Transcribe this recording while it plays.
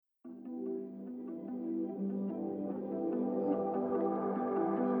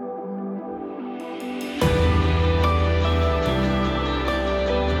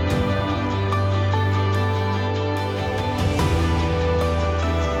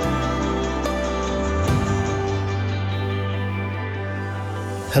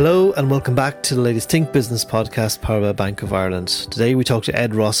Hello and welcome back to the latest Think Business podcast powered by Bank of Ireland. Today we talk to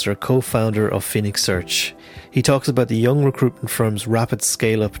Ed Rossiter, co-founder of Phoenix Search. He talks about the young recruitment firm's rapid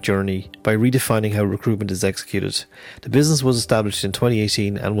scale-up journey by redefining how recruitment is executed. The business was established in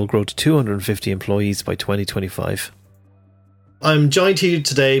 2018 and will grow to 250 employees by 2025. I'm joined here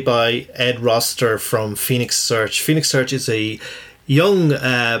today by Ed Rossiter from Phoenix Search. Phoenix Search is a young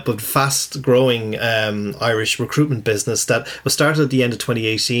but fast growing Irish recruitment business that was started at the end of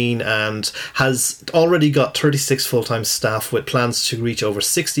 2018 and has already got 36 full-time staff with plans to reach over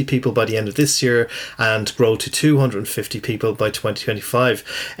 60 people by the end of this year and grow to 250 people by 2025.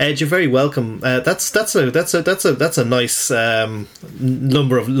 Ed, you're very welcome. That's a nice lot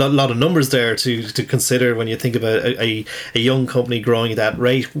of numbers there to consider when you think about a young company growing at that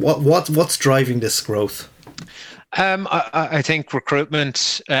rate. What's driving this growth? I think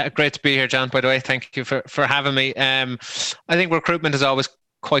recruitment, great to be here, John, by the way. Thank you for having me. I think recruitment is always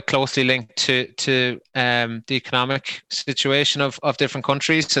quite closely linked to the economic situation of different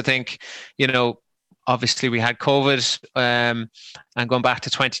countries. I think, obviously we had COVID and going back to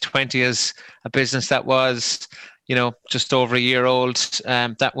 2020 as a business that was, just over a year old,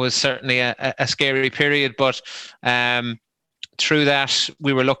 that was certainly a scary period. But through that,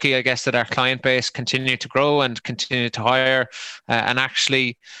 we were lucky, I guess, that our client base continued to grow and continued to hire. And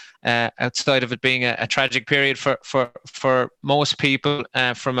actually, outside of it being a tragic period for most people,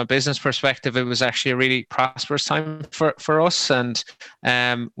 from a business perspective, it was actually a really prosperous time for us. And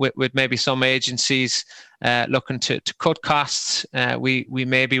with maybe some agencies looking to cut costs, we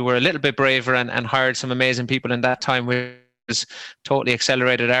maybe were a little bit braver and hired some amazing people in that time, which has totally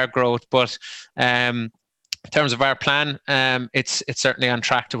accelerated our growth. But in terms of our plan, it's certainly on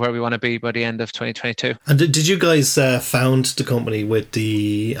track to where we want to be by the end of 2022. And did you guys found the company with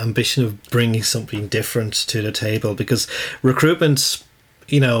the ambition of bringing something different to the table? Because recruitment,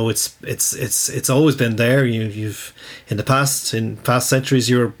 it's always been there. You've in past centuries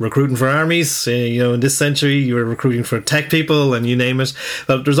you were recruiting for armies. In this century you were recruiting for tech people, and you name it.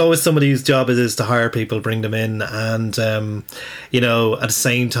 But there's always somebody whose job it is to hire people, bring them in, and at the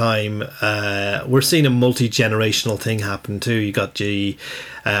same time, we're seeing a multi-generational thing happen too. You got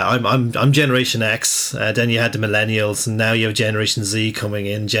I'm Generation X, then you had the millennials, and now you have Generation Z coming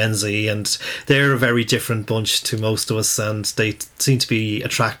in, Gen Z, and they're a very different bunch to most of us, and they seem to be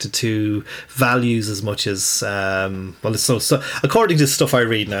attracted to values as much as so according to stuff I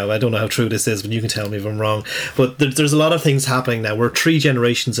read now. I don't know how true this is, but you can tell me if I'm wrong, but there's a lot of things happening now. We're 3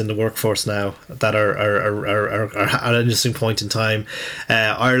 generations in the workforce now that are at an interesting point in time.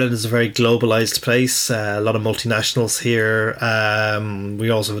 Ireland is a very globalized place, a lot of multinationals here. We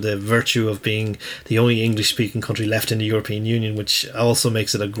also have the virtue of being the only English-speaking country left in the European Union, which also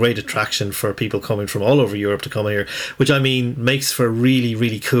makes it a great attraction for people coming from all over Europe to come here, which makes for really,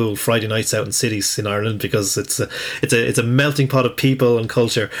 really cool Friday nights out in cities in Ireland, because it's a melting pot of people and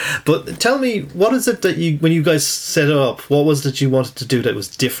culture. But tell me, what is it that when you guys set it up, what was it you wanted to do that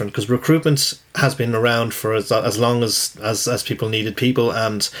was different? Because recruitment has been around for as long as people needed people,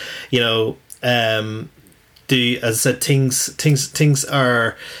 and as I said, things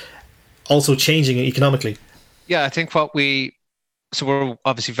are also changing economically. Yeah, I think we're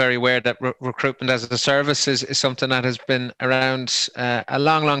obviously very aware that recruitment as a service is something that has been around a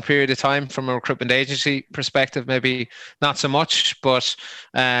long period of time. From a recruitment agency perspective, maybe not so much, but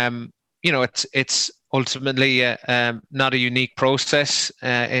it's ultimately not a unique process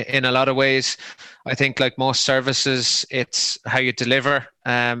in a lot of ways. I think, like most services, it's how you deliver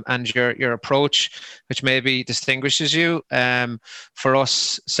and your approach, which maybe distinguishes you. For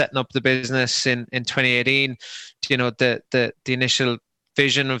us, setting up the business in 2018, the initial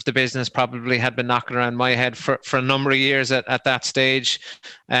vision of the business probably had been knocking around my head for a number of years at that stage.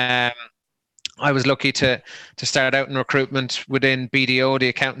 I was lucky to start out in recruitment within BDO, the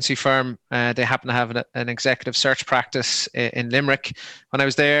accountancy firm. They happen to have an executive search practice in Limerick when I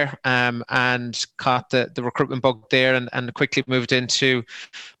was there, and caught the recruitment bug there, and quickly moved into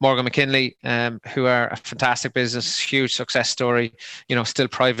Morgan McKinley, who are a fantastic business, huge success story, still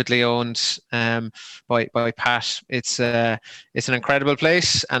privately owned by Pat. It's an incredible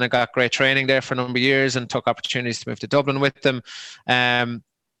place, and I got great training there for a number of years and took opportunities to move to Dublin with them.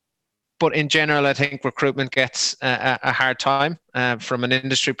 But in general, I think recruitment gets a hard time from an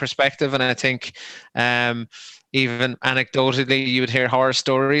industry perspective. And I think even anecdotally, you would hear horror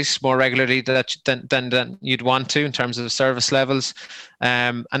stories more regularly than you'd want to in terms of service levels.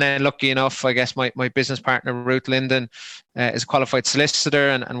 And then lucky enough, I guess my business partner, Ruth Linden, is a qualified solicitor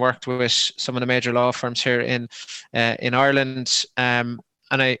and worked with some of the major law firms here in Ireland. And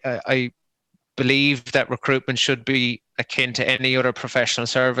I believe that recruitment should be akin to any other professional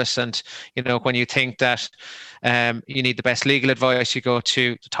service. And, when you think that you need the best legal advice, you go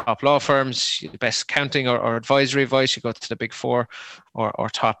to the top law firms, the best accounting or advisory advice, you go to the big four or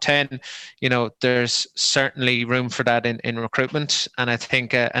top 10. There's certainly room for that in recruitment. And I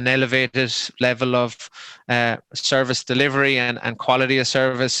think an elevated level of service delivery and quality of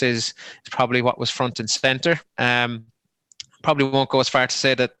service is probably what was front and center. Probably won't go as far to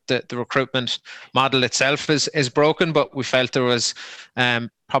say that the recruitment model itself is broken, but we felt there was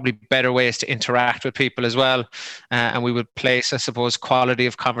probably better ways to interact with people as well. And we would place, I suppose, quality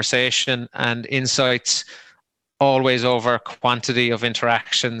of conversation and insights always over quantity of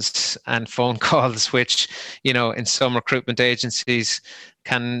interactions and phone calls, which, in some recruitment agencies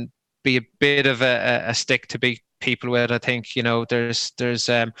can be a bit of a stick to beat people with. I think there's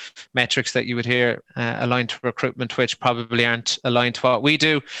metrics that you would hear aligned to recruitment which probably aren't aligned to what we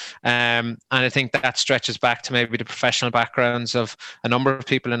do, and I think that stretches back to maybe the professional backgrounds of a number of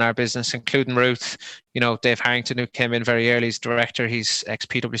people in our business, including Ruth. Dave Harrington, who came in very early as director, he's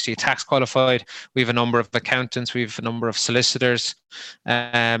ex-PwC tax qualified. We have a number of accountants, we have a number of solicitors,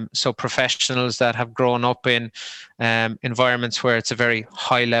 so professionals that have grown up in environments where it's a very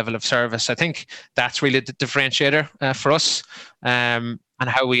high level of service. I think that's really the differentiator for us, and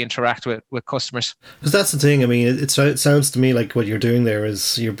how we interact with customers. Because that's the thing. I mean, it sounds to me like what you're doing there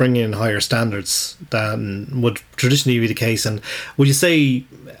is you're bringing in higher standards than would traditionally be the case. And would you say,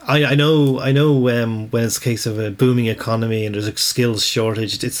 I know when it's a case of a booming economy and there's a skills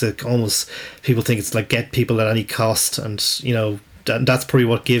shortage, it's almost, people think it's like get people at any cost, and that's probably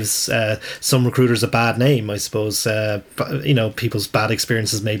what gives some recruiters a bad name, I suppose. People's bad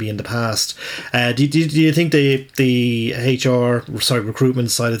experiences maybe in the past. Do you think the recruitment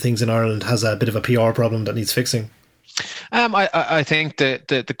side of things in Ireland has a bit of a PR problem that needs fixing? I think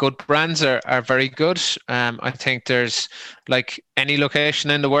the good brands are very good. I think there's, like any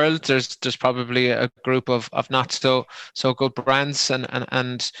location in the world, there's probably a group of not so good brands,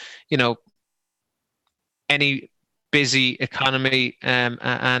 and any busy economy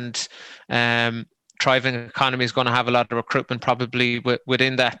and thriving economy is going to have a lot of recruitment probably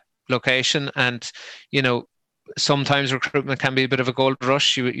within that location. And sometimes recruitment can be a bit of a gold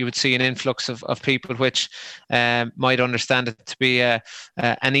rush. You would see an influx of people which might understand it to be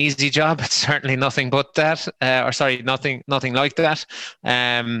an easy job. It's certainly nothing but that, nothing like that.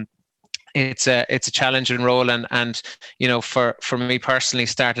 It's a challenging role, and for me personally,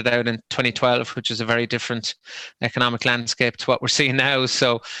 started out in 2012, which is a very different economic landscape to what we're seeing now.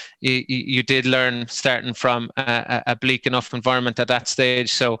 So you did learn starting from a bleak enough environment at that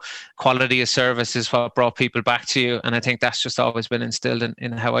stage. So quality of service is what brought people back to you, and I think that's just always been instilled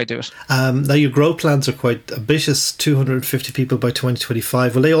in how I do it. Now your growth plans are quite ambitious, 250 people by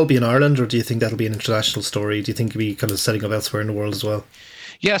 2025. Will they all be in Ireland, or do you think that'll be an international story? Do you think you'll be kind of setting up elsewhere in the world as well?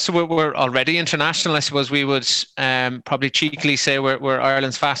 Yeah, so we're already international. I suppose we would probably cheekily say we're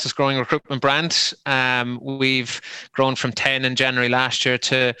Ireland's fastest growing recruitment brand. We've grown from 10 in January last year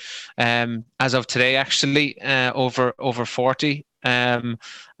to, as of today, actually, over 40.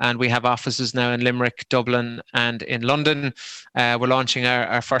 And we have offices now in Limerick, Dublin, and in London. We're launching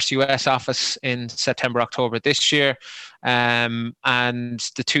our first US office in September, October this year. And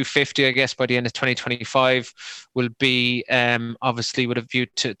the 250, I guess, by the end of 2025 will be obviously with a view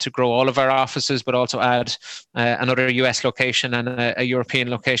to grow all of our offices, but also add another US location and a European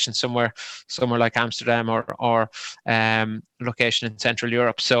location somewhere like Amsterdam or location in Central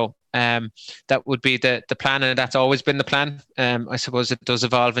Europe. So that would be the plan, and that's always been the plan. I suppose it does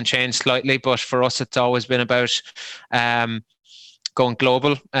evolve and change slightly, but for us, it's always been about going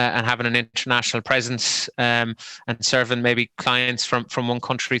global and having an international presence, and serving maybe clients from one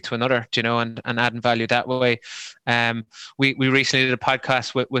country to another, and adding value that way. We recently did a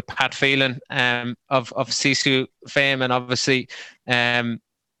podcast with Pat Phelan of Sisu fame, and obviously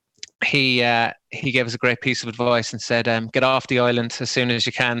he gave us a great piece of advice and said, get off the island as soon as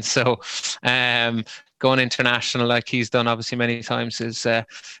you can. So going international, like he's done obviously many times, is a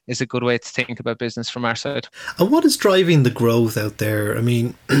good way to think about business from our side. And what is driving the growth out there? I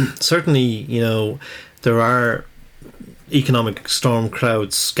mean, certainly, there are economic storm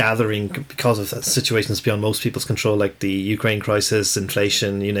clouds gathering because of situations beyond most people's control, like the Ukraine crisis,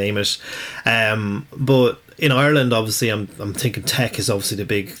 inflation, you name it. But in Ireland, obviously, I'm thinking tech is obviously the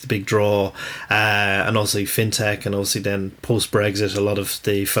big draw, and also fintech, and obviously then post Brexit, a lot of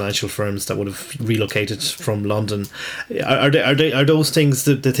the financial firms that would have relocated from London. Are those things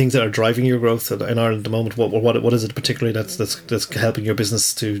the things that are driving your growth in Ireland at the moment? What is it particularly that's helping your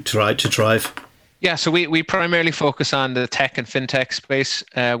business to thrive? Yeah, so we primarily focus on the tech and fintech space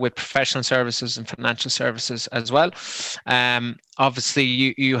with professional services and financial services as well. Obviously,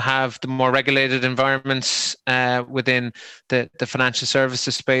 you have the more regulated environments within the financial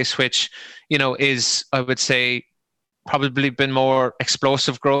services space, which, is, I would say, probably been more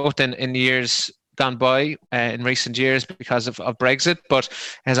explosive growth in years gone by in recent years because of Brexit, but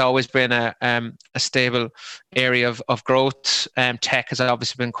has always been a stable area of growth. Tech has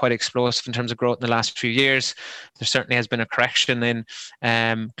obviously been quite explosive in terms of growth in the last few years. There certainly has been a correction in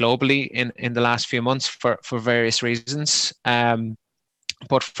globally in the last few months for various reasons.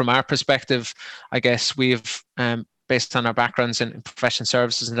 But from our perspective, I guess we've based on our backgrounds in professional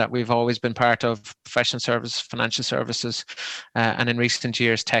services, and that we've always been part of professional services, financial services, and in recent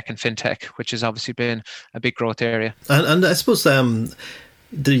years, tech and fintech, which has obviously been a big growth area. And I suppose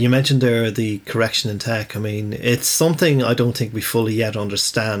you mentioned there the correction in tech. I mean, it's something I don't think we fully yet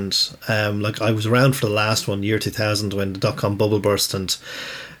understand. Like I was around for the last one, year 2000, when the dot-com bubble burst, and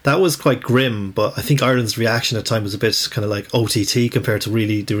that was quite grim, but I think Ireland's reaction at the time was a bit kind of like OTT compared to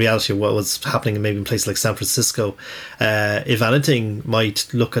really the reality of what was happening maybe in places like San Francisco. If anything,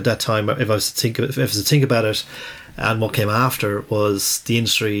 might look at that time, if I was to think about it, and what came after was the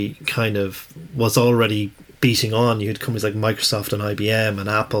industry kind of was already beating on. You had companies like Microsoft and IBM and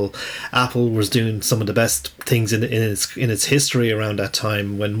Apple. Apple was doing some of the best things in its history around that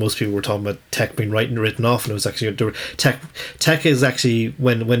time, when most people were talking about tech being written off, and it was actually tech is actually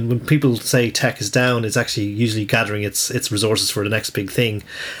when people say tech is down, it's actually usually gathering its resources for the next big thing.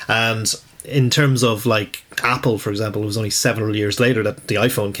 And in terms of like Apple, for example, it was only several years later that the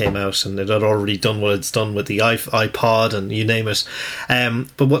iPhone came out, and it had already done what it's done with the iPod and you name it.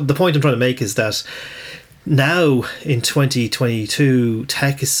 But what the point I'm trying to make is that now in 2022,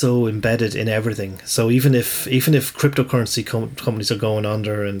 tech is so embedded in everything. So even if cryptocurrency companies are going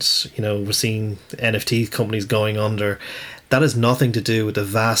under, and we're seeing NFT companies going under, that has nothing to do with the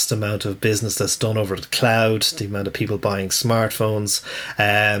vast amount of business that's done over the cloud, the amount of people buying smartphones.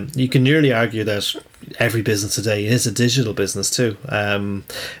 You can nearly argue that every business today is a digital business too. And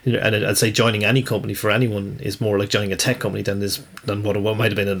I'd say joining any company for anyone is more like joining a tech company than what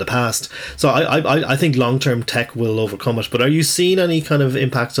might have been in the past. So I think long term tech will overcome it. But are you seeing any kind of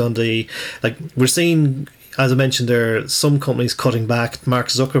impact on we're seeing, as I mentioned, there are some companies cutting back. Mark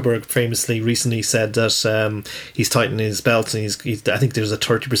Zuckerberg famously recently said that he's tightening his belt, and I think there's a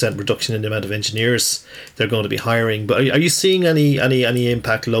 30% reduction in the amount of engineers they're going to be hiring. But are you seeing any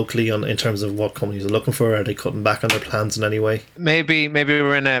impact locally in terms of what companies are looking for? Are they cutting back on their plans in any way? Maybe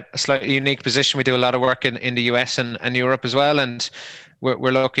we're in a slightly unique position. We do a lot of work in the US and Europe as well, and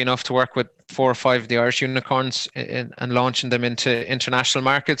we're lucky enough to work with 4 or 5 of the Irish unicorns and launching them into international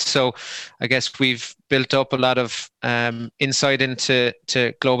markets. So I guess we've built up a lot of insight into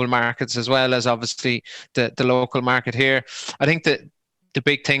global markets, as well as obviously the local market here. I think that the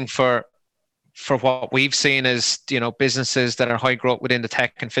big thing for what we've seen is, businesses that are high growth within the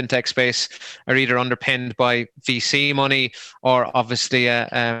tech and fintech space are either underpinned by VC money, or obviously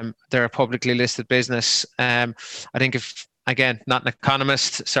they're a publicly listed business. I think again, not an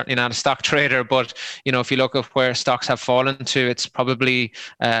economist, certainly not a stock trader, but if you look at where stocks have fallen to, it's probably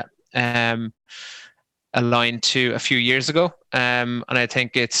aligned to a few years ago, and I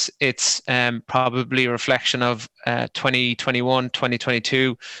think it's probably a reflection of 2021,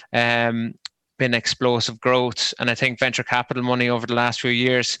 2022. Been explosive growth, and I think venture capital money over the last few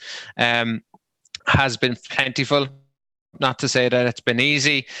years has been plentiful. Not to say that it's been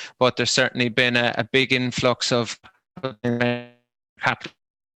easy, but there's certainly been a big influx of capital.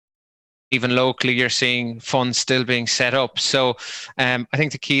 Even locally, you're seeing funds still being set up. So I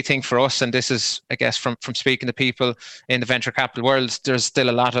think the key thing for us, and this is, I guess, from speaking to people in the venture capital world, there's still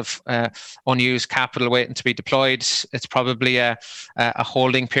a lot of unused capital waiting to be deployed. It's probably a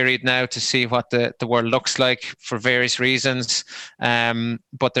holding period now to see what the world looks like for various reasons.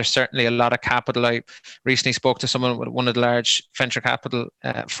 But there's certainly a lot of capital. I recently spoke to someone with one of the large venture capital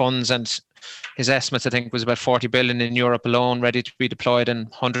funds, and his estimates, I think, was about 40 billion in Europe alone, ready to be deployed, and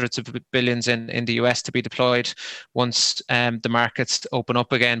hundreds of billions in the US to be deployed once the markets open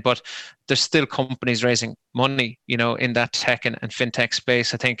up again. But there's still companies raising money, in that tech and fintech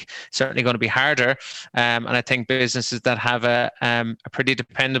space. I think certainly going to be harder. And I think businesses that have a pretty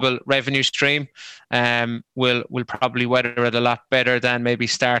dependable revenue stream will probably weather it a lot better than maybe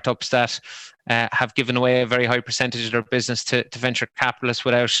startups that have given away a very high percentage of their business to venture capitalists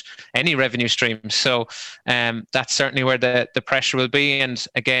without any revenue streams. So that's certainly where the pressure will be. And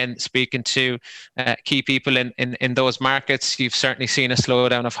again, speaking to key people in those markets, you've certainly seen a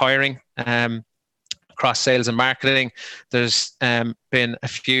slowdown of hiring across sales and marketing. There's been a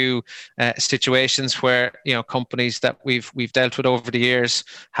few situations where companies that we've dealt with over the years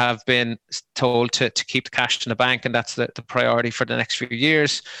have been told to keep the cash in the bank, and that's the priority for the next few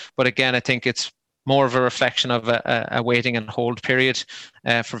years. But again, I think it's more of a reflection of a waiting and hold period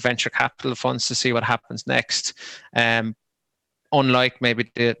for venture capital funds to see what happens next. Unlike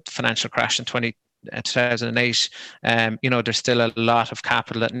maybe the financial crash in 2008, there's still a lot of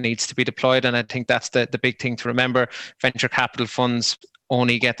capital that needs to be deployed, and I think that's the big thing to remember. Venture capital funds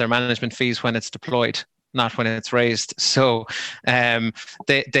only get their management fees when it's deployed, not when it's raised. So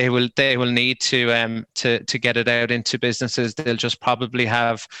they will need to get it out into businesses. They'll just probably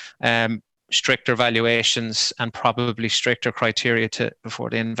have stricter valuations and probably stricter criteria before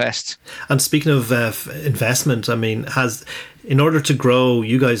they invest. And speaking of investment, I mean, in order to grow,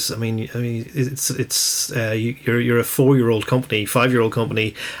 you guys, I mean, it's you're a 4-year-old company, 5-year-old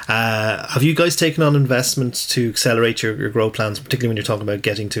company. Have you guys taken on investments to accelerate your growth plans, particularly when you're talking about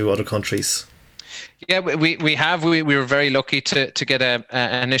getting to other countries? Yeah, we have. We were very lucky to get an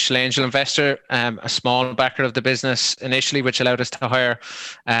initial angel investor, a small backer of the business initially, which allowed us to hire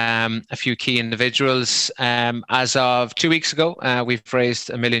a few key individuals. As of 2 weeks ago, we've raised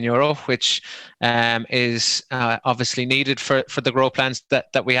 €1 million, which is obviously needed for the growth plans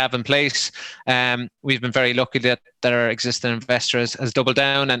that we have in place. We've been very lucky that our existing investor has doubled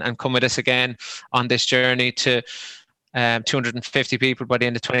down and come with us again on this journey to 250 people by the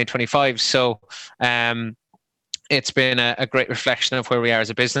end of 2025. So it's been a great reflection of where we are as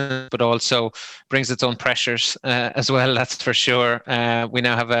a business, but also brings its own pressures as well, that's for sure. We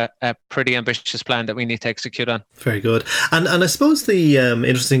now have a pretty ambitious plan that we need to execute on. Very good. And I suppose the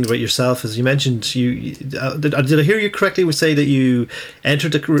interesting thing about yourself is you mentioned, did I hear you correctly would say that you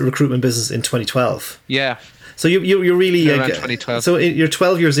entered the recruitment business in 2012? Yeah. So you're really around 2012. So you're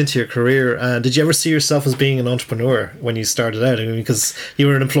 12 years into your career. Did you ever see yourself as being an entrepreneur when you started out? I mean, because you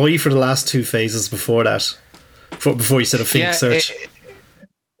were an employee for the last 2 phases before that, before you set up Phoenix Search.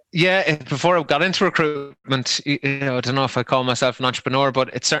 Before I got into recruitment, I don't know if I call myself an entrepreneur,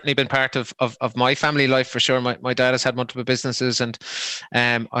 but it's certainly been part of my family life for sure. My dad has had multiple businesses, and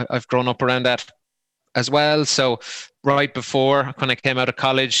I've grown up around that as well. So right before, when I came out of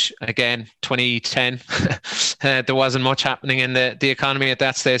college, again, 2010, there wasn't much happening in the economy at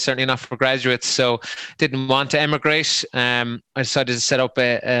that stage, certainly not for graduates. So didn't want to emigrate. I decided to set up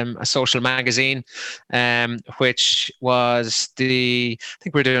a social magazine, which was I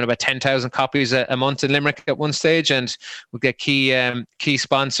think we were doing about 10,000 copies a month in Limerick at one stage, and we'd get key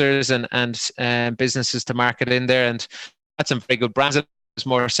sponsors and businesses to market in there, and had some very good brands. It was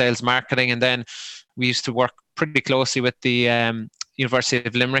more sales marketing, and then we used to work pretty closely with the University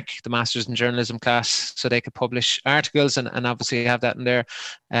of Limerick, the Masters in Journalism class, so they could publish articles and obviously have that in their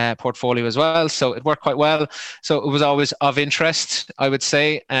portfolio as well. So it worked quite well. So it was always of interest, I would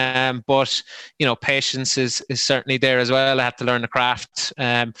say. But, patience is certainly there as well. I had to learn the craft.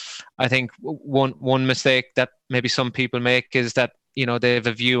 I think one mistake that maybe some people make is that, they have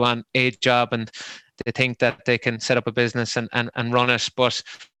a view on a job and they think that they can set up a business and run it. But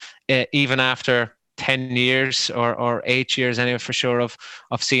even after 10 years or 8 years anyway, for sure, of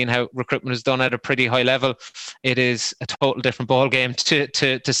seeing how recruitment is done at a pretty high level, it is a total different ball game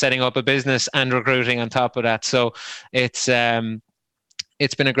to setting up a business and recruiting on top of that. So it's been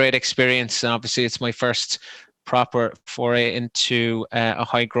a great experience, and obviously it's my first proper foray into a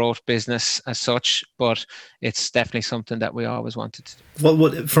high growth business as such, but it's definitely something that we always wanted to do.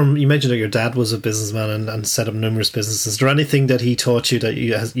 Well, you mentioned that your dad was a businessman and set up numerous businesses. Is there anything that he taught you that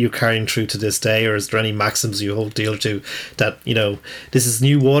you're carrying through to this day, or is there any maxims you hold dear to that this is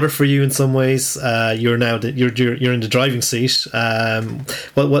new water for you in some ways? You're now you're in the driving seat.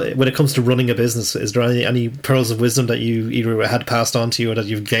 When it comes to running a business, is there any pearls of wisdom that you either had passed on to you or that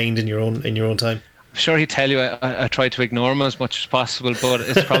you've gained in your own time? I'm sure he'd tell you I try to ignore him as much as possible, but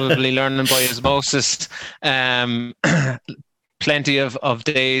it's probably learning by osmosis. Plenty of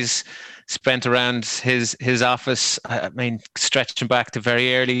days spent around his office. I mean, stretching back to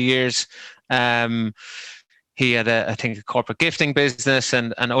very early years. He had I think a corporate gifting business,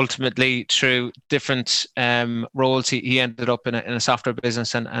 and ultimately through different roles, he ended up in a software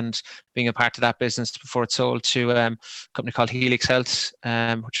business and being a part of that business before it sold to a company called Helix Health,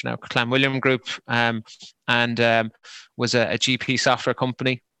 which is now Clanwilliam Group, and was a GP software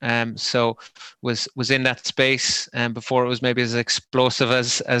company. So was in that space before it was maybe as explosive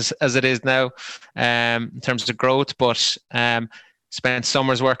as it is now in terms of growth, but spent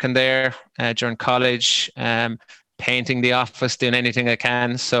summers working there during college, painting the office, doing anything I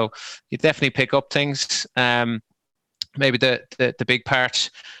can. So you definitely pick up things. maybe the big part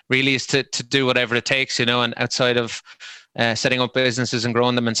really is to do whatever it takes, and outside of setting up businesses and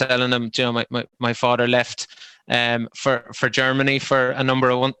growing them and selling them. My father left for Germany for a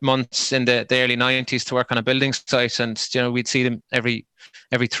number of months in the early 90s to work on a building site, and we'd see them every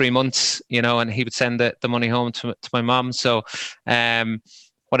 3 months, and he would send the money home to my mom. So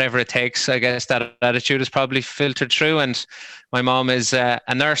whatever it takes, I guess that attitude is probably filtered through. And my mom is a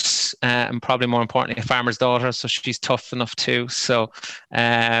nurse, and probably more importantly, a farmer's daughter. So she's tough enough too. So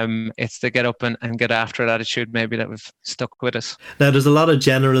it's the get up and get after it attitude maybe that we've stuck with us. Now, there's a lot of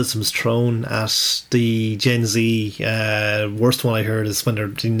generalisms thrown at the Gen Z. Worst one I heard is when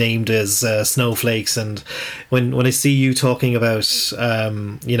they're named as snowflakes. And when I see you talking about,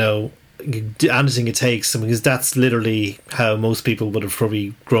 anything it takes, because that's literally how most people would have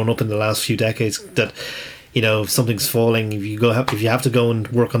probably grown up in the last few decades, that if something's falling, if you have to go and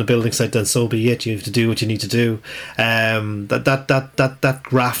work on a building site, then so be it. You have to do what you need to do. That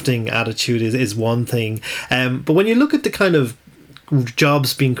grafting attitude is one thing, but when you look at the kind of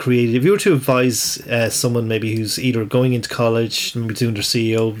jobs being created, if you were to advise someone maybe who's either going into college, maybe doing their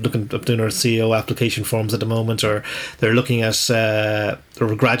doing their CEO application forms at the moment, or they're looking at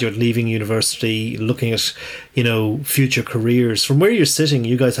or a graduate leaving university, looking at future careers, from where you're sitting,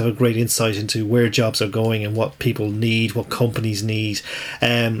 you guys have a great insight into where jobs are going and what people need, what companies need.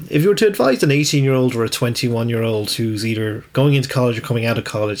 If you were to advise an 18-year-old or a 21-year-old who's either going into college or coming out of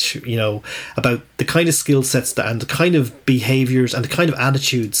college, about the kind of skill sets and the kind of behaviours and the kind of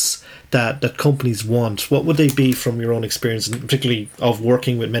attitudes that companies want, what would they be from your own experience, and particularly of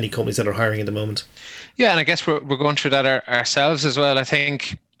working with many companies that are hiring at the moment? Yeah, and I guess we're going through that ourselves as well. I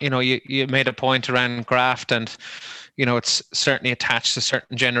think, you made a point around graft, and, it's certainly attached to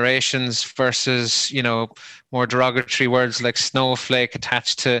certain generations versus, more derogatory words like snowflake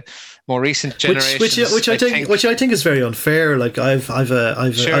attached to more recent generations. Which I think is very unfair. Like I've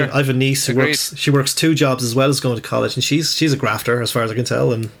a niece who works 2 jobs as well as going to college, and she's a grafter as far as I can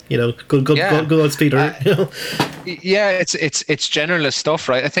tell, and good on speed her. Yeah, it's generalist stuff,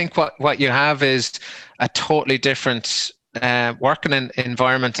 right? I think what you have is a totally different working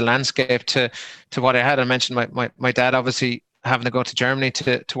environmental landscape to what I had. I mentioned my dad obviously having to go to Germany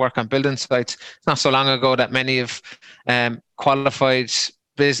to work on building sites. It's not so long ago that many of qualified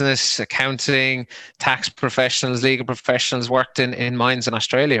business, accounting, tax professionals, legal professionals worked in mines in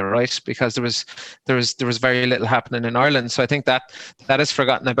Australia, right? Because there was very little happening in Ireland. So I think that is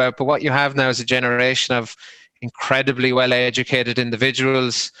forgotten about. But what you have now is a generation of incredibly well-educated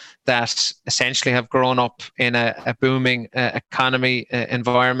individuals that essentially have grown up in a booming economy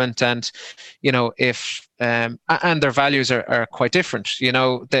environment, and and their values are quite different.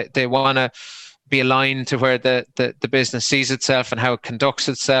 They want to be aligned to where the business sees itself and how it conducts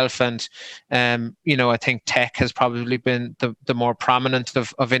itself, and I think tech has probably been the more prominent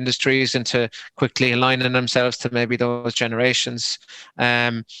of industries into quickly aligning themselves to maybe those generations.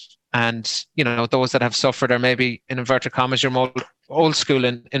 And those that have suffered are maybe, in inverted commas, your more old school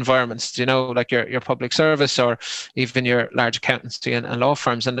environments, like your public service or even your large accountancy and law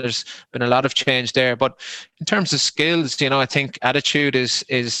firms. And there's been a lot of change there. But in terms of skills, I think attitude is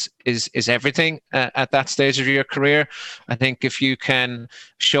everything at that stage of your career. I think if you can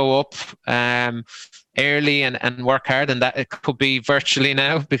show up early and work hard, and that it could be virtually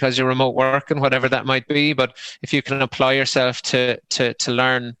now because you're remote work and whatever that might be, but if you can apply yourself to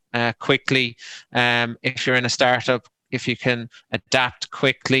learn quickly, if you're in a startup, if you can adapt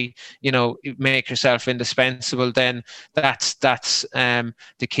quickly, make yourself indispensable, then that's the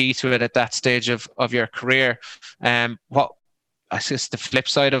key to it at that stage of your career. What I guess the flip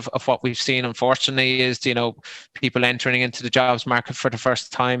side of what we've seen, unfortunately, is, people entering into the jobs market for the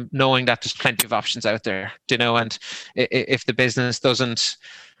first time, knowing that there's plenty of options out there, and if the business doesn't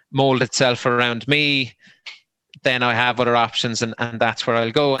mold itself around me, then I have other options, and that's where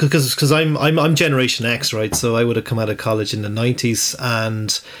I'll go. Because I'm Generation X, right? So I would have come out of college in the 90s,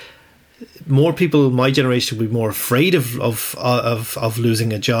 and more people my generation would be more afraid of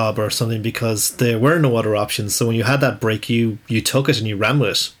losing a job or something because there were no other options. So when you had that break, you took it and you ran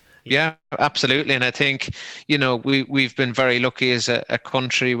with it. Yeah, absolutely. And I think, we've been very lucky as a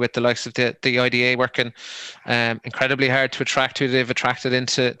country with the likes of the IDA working incredibly hard to attract who they've attracted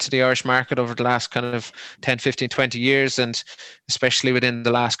into the Irish market over the last kind of 10, 15, 20 years. And especially within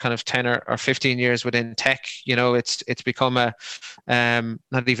the last kind of 10 or 15 years within tech, it's become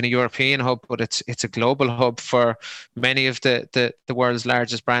not even a European hub, but it's a global hub for many of the world's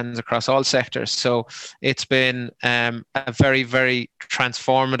largest brands across all sectors. So it's been a very, very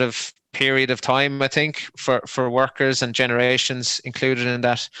transformative period of time, I think, for workers and generations included in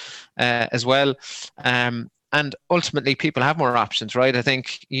that as well. and ultimately people have more options, right? I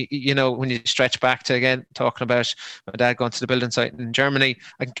think, you know, when you stretch back to, again, talking about my dad going to the building site in Germany,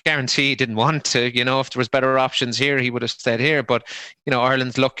 I guarantee he didn't want to, you know, if there was better options here, he would have stayed here. But, you know,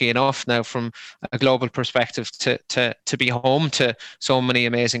 Ireland's lucky enough now from a global perspective to be home to so many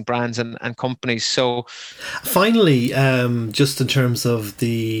amazing brands and companies. So finally, just in terms of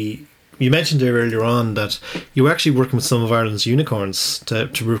you mentioned there earlier on that you were actually working with some of Ireland's unicorns to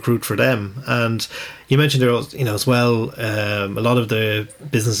recruit for them, and you mentioned there, you know, as well, a lot of the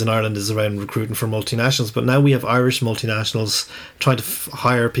business in Ireland is around recruiting for multinationals, but now we have Irish multinationals trying to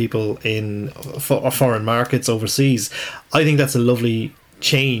hire people in foreign markets overseas. I think that's a lovely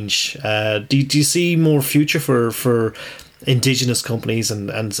change. Do you see more future for Indigenous companies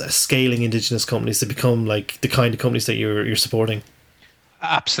and scaling Indigenous companies to become like the kind of companies that you're supporting?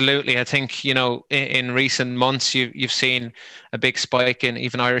 Absolutely. I think, you know, in recent months, you've seen a big spike in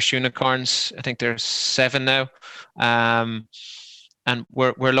even Irish unicorns. I think there's 7 now. And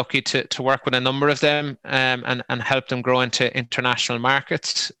we're lucky to work with a number of them and help them grow into international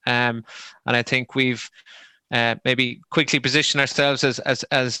markets. And I think we've maybe quickly position ourselves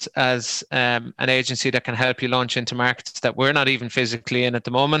as an agency that can help you launch into markets that we're not even physically in at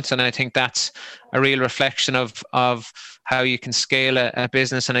the moment. And I think that's a real reflection of how you can scale a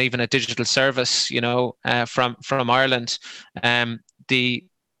business and even a digital service, you know, from Ireland. The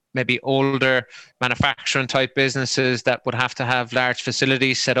maybe older manufacturing type businesses that would have to have large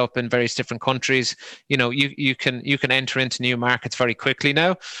facilities set up in various different countries, you know, you can enter into new markets very quickly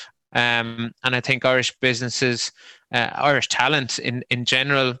now. And I think Irish businesses, Irish talent in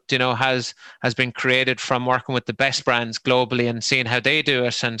general, you know, has been created from working with the best brands globally and seeing how they do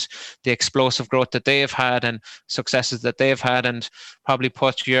it and the explosive growth that they have had and successes that they've had, and probably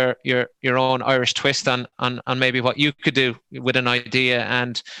put your own Irish twist on maybe what you could do with an idea.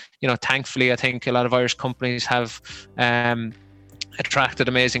 And, you know, thankfully, I think a lot of Irish companies have attracted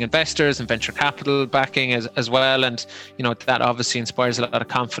amazing investors and venture capital backing as well, and you know that obviously inspires a lot of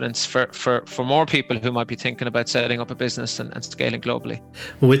confidence for more people who might be thinking about setting up a business and scaling globally.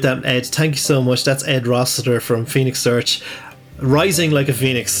 Well, with that, Ed, thank you so much. That's Ed Rossiter from Phoenix Search, rising like a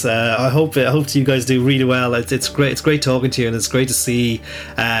phoenix. I hope you guys do really well. It's great talking to you, and it's great to see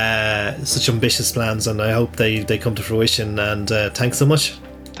such ambitious plans, and I hope they come to fruition. And thanks so much.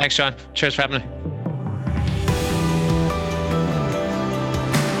 Thanks, John. Cheers for having me.